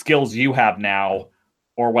skills you have now,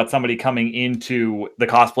 or what somebody coming into the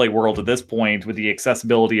cosplay world at this point with the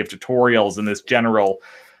accessibility of tutorials and this general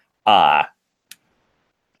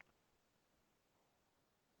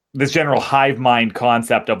hive mind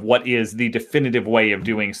concept of what is the definitive way of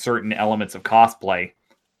doing certain elements of cosplay.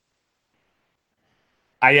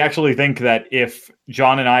 I actually think that if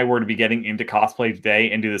John and I were to be getting into cosplay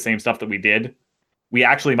today and do the same stuff that we did, we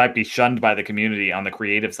actually might be shunned by the community on the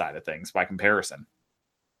creative side of things by comparison.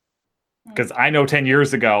 Because I know 10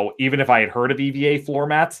 years ago, even if I had heard of EVA floor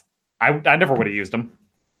mats, I never would have used them.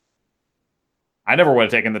 I never would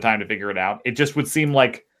have taken the time to figure it out. It just would seem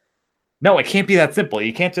like, no, it can't be that simple.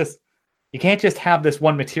 You can't just have this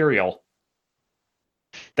one material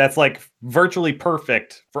that's like virtually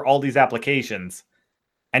perfect for all these applications,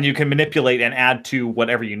 and you can manipulate and add to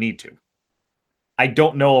whatever you need to. I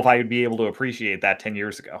don't know if I would be able to appreciate that 10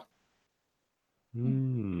 years ago.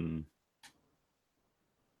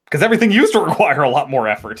 Because everything used to require a lot more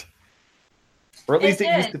effort. Or at least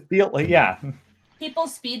it used to feel like, People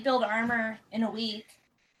speed build armor in a week.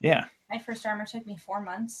 Yeah. My first armor took me 4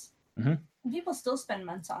 months. And people still spend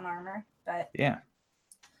months on armor, but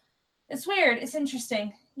it's weird. It's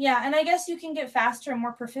interesting. Yeah, and I guess you can get faster and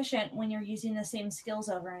more proficient when you're using the same skills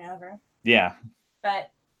over and over. Yeah.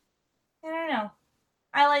 But I don't know.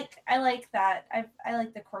 I like that. I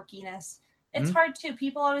like the quirkiness. It's hard too.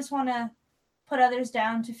 People always want to put others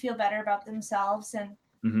down to feel better about themselves, and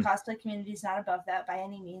cosplay community is not above that by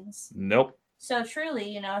any means. Nope. So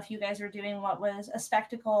truly, if you guys were doing what was a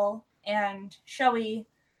spectacle and showy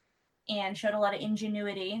and showed a lot of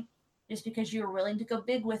ingenuity, just because you were willing to go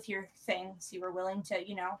big with your things, you were willing to,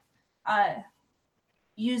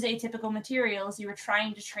 use atypical materials, you were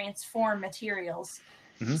trying to transform materials.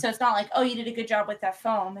 So it's not like, oh, you did a good job with that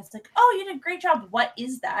foam. It's like, oh, you did a great job. What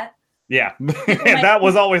is that? Yeah. That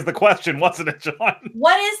was always the question, wasn't it, John?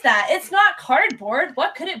 What is that? It's not cardboard.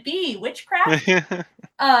 What could it be? Witchcraft?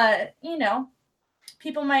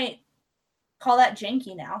 People might call that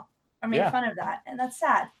janky now or make fun of that. And that's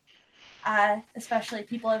sad. Especially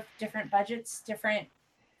people have different budgets,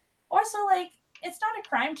 also, like, it's not a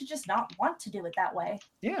crime to just not want to do it that way.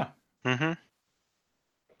 Yeah.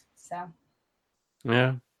 So.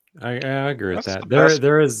 Yeah, I agree with that.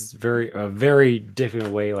 There is a very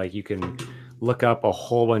different way. Like, you can look up a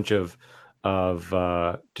whole bunch of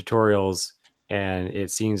tutorials, and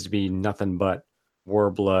it seems to be nothing but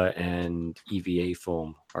Warbler and EVA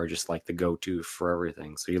foam are just like the go-to for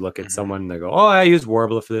everything. So you look at someone, they go, "Oh, I use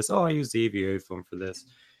Warbler for this. Oh, I use the EVA foam for this,"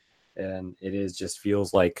 and just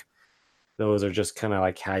feels like those are just kind of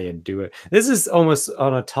like how you do it. This is almost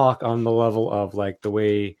on a talk on the level of like the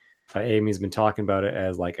way Amy's been talking about it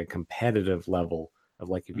as like a competitive level of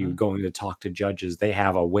like if you're going to talk to judges, they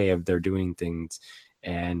have a way of their doing things,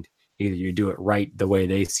 and either you do it right the way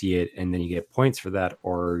they see it, and then you get points for that,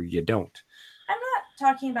 or you don't. I'm not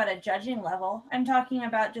talking about a judging level. I'm talking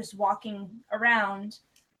about just walking around.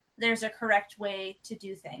 There's a correct way to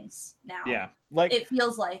do things now. Yeah, like it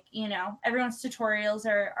feels like, you know, everyone's tutorials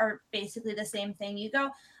are basically the same thing. You go,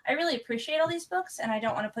 I really appreciate all these books, and I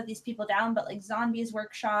don't want to put these people down, but like Zombies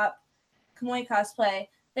Workshop, Kamui Cosplay,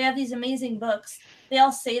 they have these amazing books. They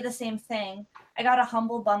all say the same thing. I got a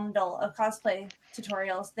humble bundle of cosplay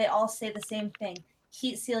tutorials. They all say the same thing.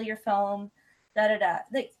 Heat seal your foam, da-da-da.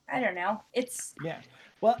 Like, I don't know. It's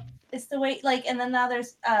it's the way, like, and then now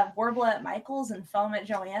there's Warble at Michael's and Foam at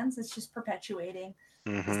Joanne's. It's just perpetuating.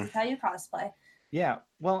 This is how you cosplay. Yeah,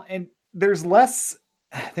 well, and there's less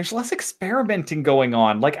experimenting going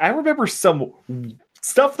on. Like, I remember some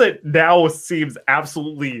stuff that now seems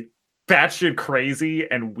absolutely batshit crazy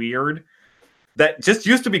and weird that just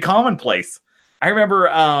used to be commonplace. I remember,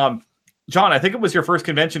 John, I think it was your first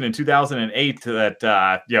convention in 2008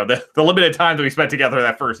 that, you know, the limited time that we spent together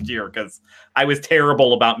that first year, because I was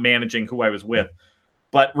terrible about managing who I was with.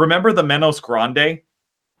 But remember the Menos Grande?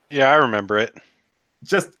 Yeah, I remember it.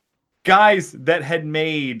 Just guys that had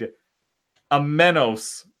made a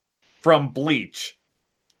Menos from Bleach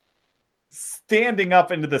standing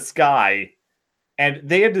up into the sky, and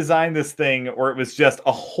they had designed this thing where it was just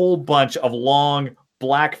a whole bunch of long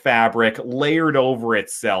black fabric layered over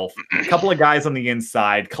itself, a couple of guys on the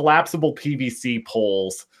inside, collapsible PVC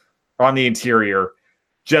poles on the interior,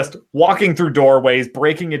 just walking through doorways,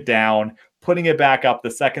 breaking it down, putting it back up the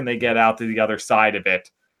second they get out to the other side of it,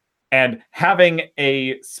 and having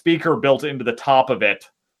a speaker built into the top of it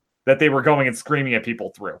that they were going and screaming at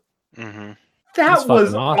people through. Mm-hmm. That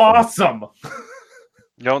was awesome.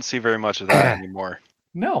 You don't see very much of that anymore.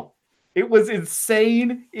 No. It was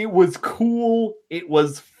insane. It was cool. It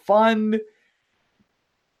was fun.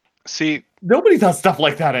 See, nobody does stuff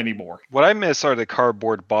like that anymore. What I miss are the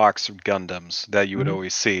cardboard box Gundams that you would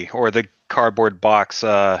always see, or the cardboard box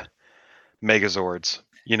Megazords.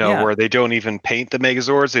 You know, where they don't even paint the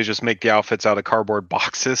Megazords; they just make the outfits out of cardboard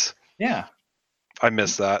boxes. Yeah, I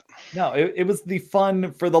miss that. No, it was the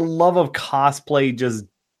fun for the love of cosplay, just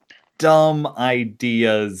dumb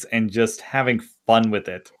ideas and just having fun with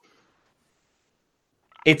it.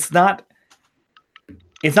 It's not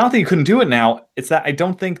that you couldn't do it now. It's that I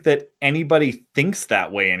don't think that anybody thinks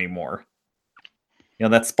that way anymore. You know,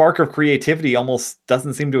 that spark of creativity almost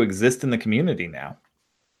doesn't seem to exist in the community now.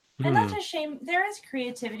 And that's a shame. There is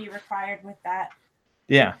creativity required with that.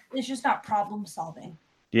 Yeah. It's just not problem solving.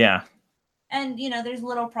 Yeah. And, you know, there's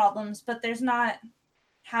little problems, but there's not,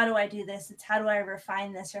 how do I do this? It's how do I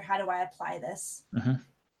refine this, or how do I apply this? Mm-hmm.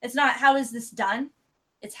 It's not how is this done?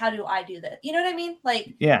 It's how do I do that? You know what I mean?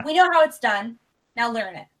 Like, yeah, we know how it's done. Now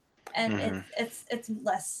learn it. And it's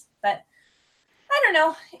less, but I don't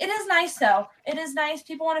know. It is nice though. It is nice.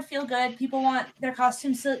 People want to feel good. People want their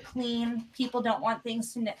costumes to look clean. People don't want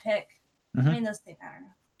things to nitpick. I mean, those things, I don't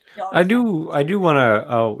know. I do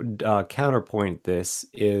want to counterpoint this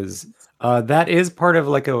is that is part of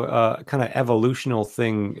like a kind of evolutional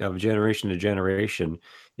thing of generation to generation.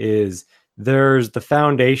 Is there's the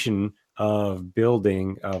foundation of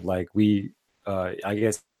building of like I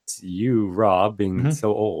guess you, Rob, being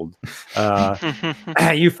so old,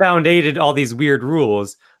 you foundated all these weird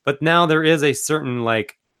rules, but now there is a certain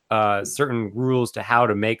like certain rules to how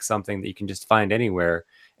to make something that you can just find anywhere,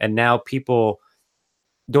 and now people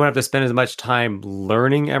don't have to spend as much time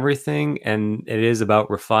learning everything, and it is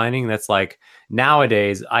about refining. That's like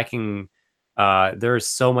nowadays I can there's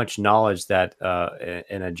so much knowledge that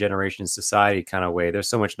in a generation society kind of way, there's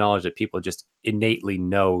so much knowledge that people just innately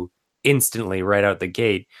know instantly right out the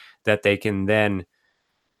gate that they can then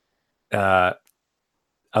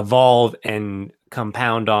evolve and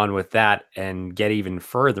compound on with that and get even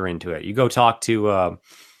further into it. You go talk to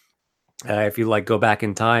if you like go back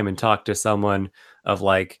in time and talk to someone of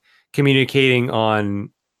like communicating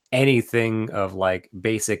on anything of like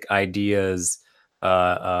basic ideas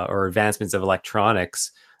or advancements of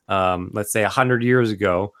electronics, let's say 100 years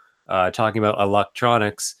ago, talking about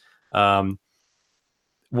electronics,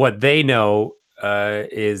 what they know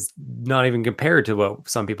is not even compared to what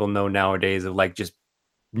some people know nowadays of like just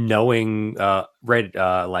knowing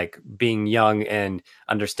like being young and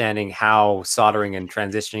understanding how soldering and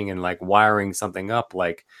transitioning and like wiring something up,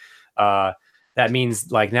 like that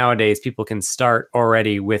means like nowadays people can start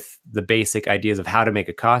already with the basic ideas of how to make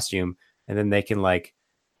a costume, and then they can like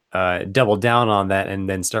double down on that and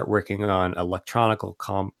then start working on electronical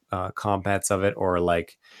combats of it, or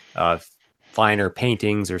like finer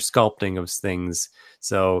paintings or sculpting of things.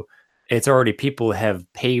 So it's already, people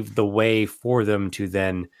have paved the way for them to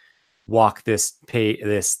then walk this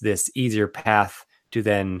easier path to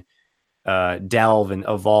then delve and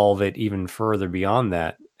evolve it even further beyond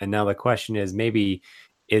that. And now the question is, maybe,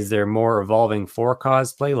 is there more evolving for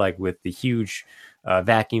cosplay, like with the huge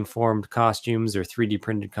vacuum formed costumes or 3D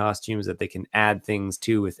printed costumes that they can add things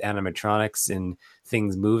to with animatronics and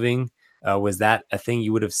things moving? Was that a thing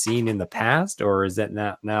you would have seen in the past, or is that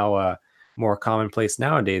now more commonplace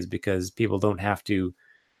nowadays because people don't have to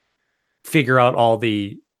figure out all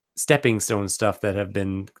the stepping stone stuff that have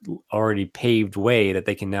been already paved way, that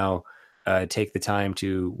they can now take the time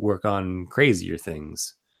to work on crazier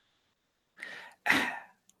things?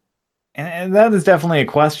 And that is definitely a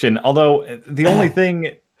question. Although the only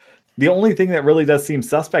thing that really does seem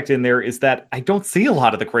suspect in there is that I don't see a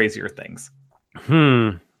lot of the crazier things.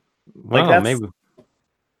 Well, Like maybe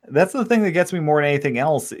that's the thing that gets me more than anything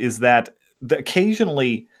else, is that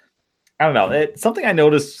occasionally, I don't know, it's something I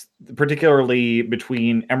noticed particularly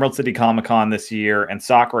between Emerald City Comic Con this year and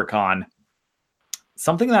Sakura Con.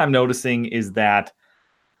 Something that I'm noticing is that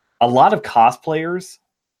a lot of cosplayers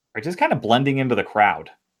are just kind of blending into the crowd.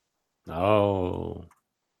 Oh,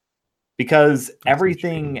 Because that's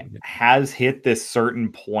everything interesting. has hit this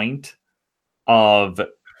certain point of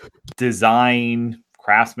design,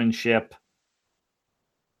 craftsmanship.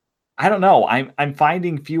 I don't know. I'm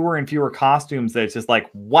finding fewer and fewer costumes that it's just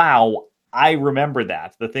like, wow, I remember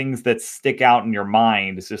that. The things that stick out in your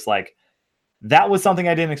mind is just like, that was something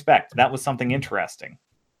I didn't expect. That was something interesting.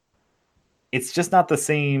 It's just not the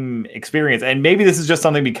same experience. And maybe this is just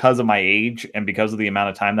something because of my age and because of the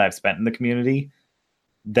amount of time that I've spent in the community,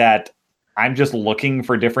 that I'm just looking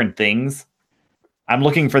for different things. I'm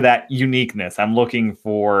looking for that uniqueness. I'm looking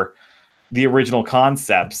for the original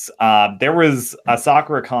concepts. There was a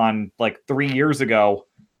Sakura Con like 3 years ago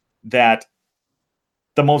that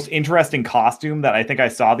the most interesting costume that I think I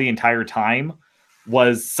saw the entire time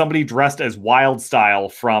was somebody dressed as Wild Style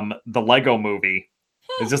from the Lego movie.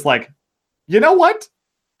 It's just like, you know what?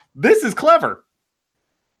 This is clever.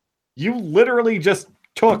 You literally just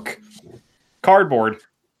took cardboard,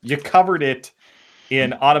 you covered it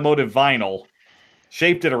in automotive vinyl,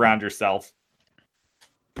 shaped it around yourself,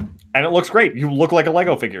 and it looks great. You look like a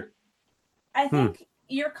Lego figure. I think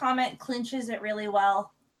your comment clinches it really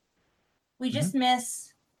well. We just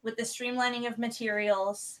miss, with the streamlining of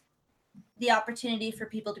materials, the opportunity for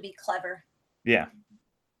people to be clever. Yeah.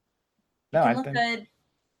 It can look good,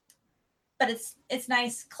 but it's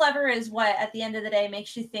nice. Clever is what, at the end of the day,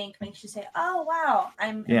 makes you think, makes you say, oh, wow,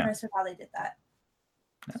 I'm impressed with how they did that.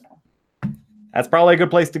 So. That's probably a good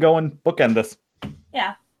place to go and bookend this.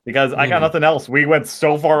 Yeah. Because I got nothing else. We went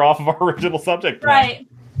so far off of our original subject. Right.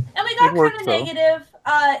 And we got worked, kind of though. negative.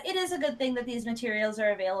 It is a good thing that these materials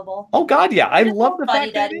are available. Oh God, yeah. I love the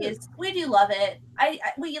fact that it is. We do love it.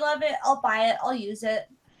 We love it. I'll buy it. I'll use it.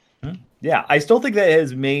 Yeah, I still think that it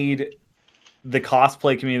has made the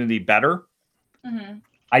cosplay community better. Mm-hmm.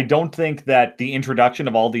 I don't think that the introduction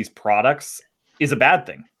of all these products is a bad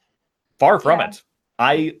thing. Far from it.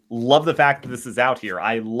 I love the fact that this is out here.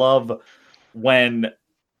 I love when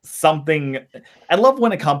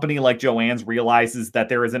a company like Joann's realizes that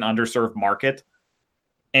there is an underserved market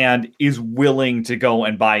and is willing to go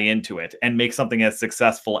and buy into it and make something as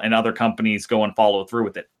successful, and other companies go and follow through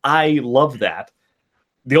with it. I love that.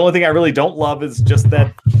 The only thing I really don't love is just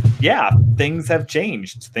that, things have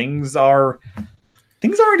changed. Things aren't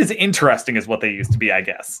as interesting as what they used to be, I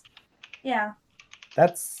guess. Yeah.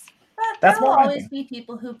 That's there will always be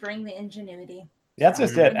people who bring the ingenuity. That's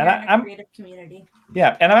just it. And I'm creative community.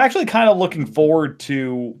 Yeah, and I'm actually kind of looking forward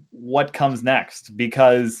to what comes next,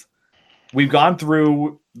 because we've gone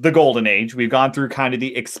through the golden age. We've gone through kind of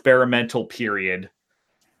the experimental period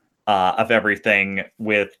of everything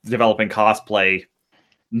with developing cosplay.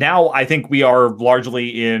 Now I think we are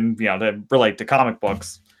largely in, to relate to comic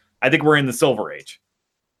books, I think we're in the Silver Age.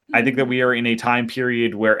 I think that we are in a time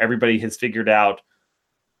period where everybody has figured out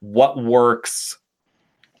what works,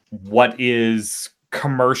 what is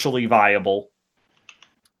commercially viable,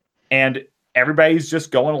 and everybody's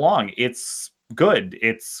just going along. It's good.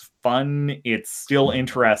 It's fun. It's still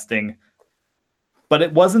interesting. But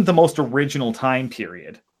it wasn't the most original time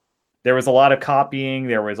period. There was a lot of copying.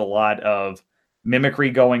 There was a lot of mimicry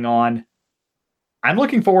going on. I'm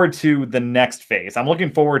looking forward to the next phase. I'm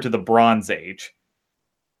looking forward to the Bronze Age,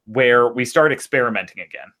 where we start experimenting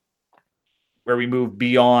again, where we move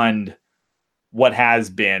beyond what has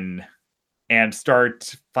been and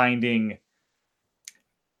start finding.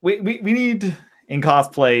 We need, in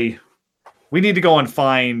cosplay, we need to go and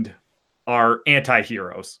find our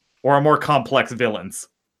anti-heroes. or a more complex villains.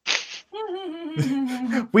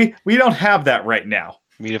 We don't have that right now.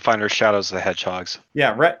 We need to find our Shadows the Hedgehogs.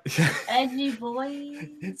 Yeah, right. Edgy boys.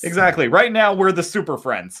 Exactly. Right now, we're the Super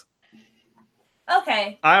Friends.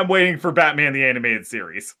 Okay. I'm waiting for Batman the Animated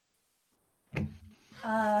Series.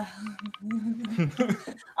 On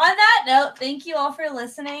that note, thank you all for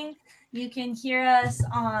listening. You can hear us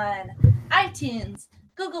on iTunes,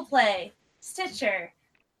 Google Play, Stitcher,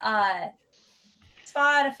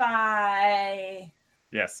 Spotify.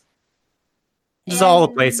 Yes. Just all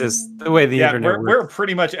the places. The way the internet works. We're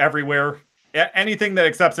pretty much everywhere. Anything that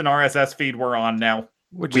accepts an RSS feed, we're on now.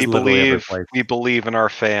 Which We is literally every believe place. we believe in our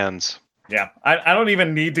fans. Yeah, I don't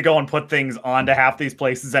even need to go and put things onto half these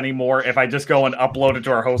places anymore. If I just go and upload it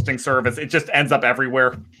to our hosting service, it just ends up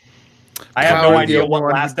everywhere. I have no idea what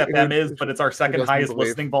Last FM is, but it's our second highest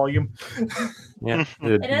listening volume. Yeah,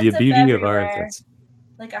 It the ends up beauty of everywhere. RSS.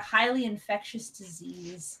 Like a highly infectious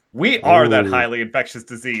disease. We are that Ooh. highly infectious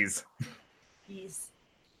disease. Jeez.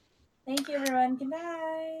 Thank you, everyone. Good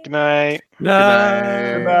night. Good night.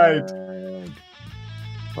 Good night.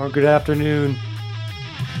 Or good afternoon.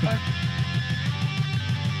 Or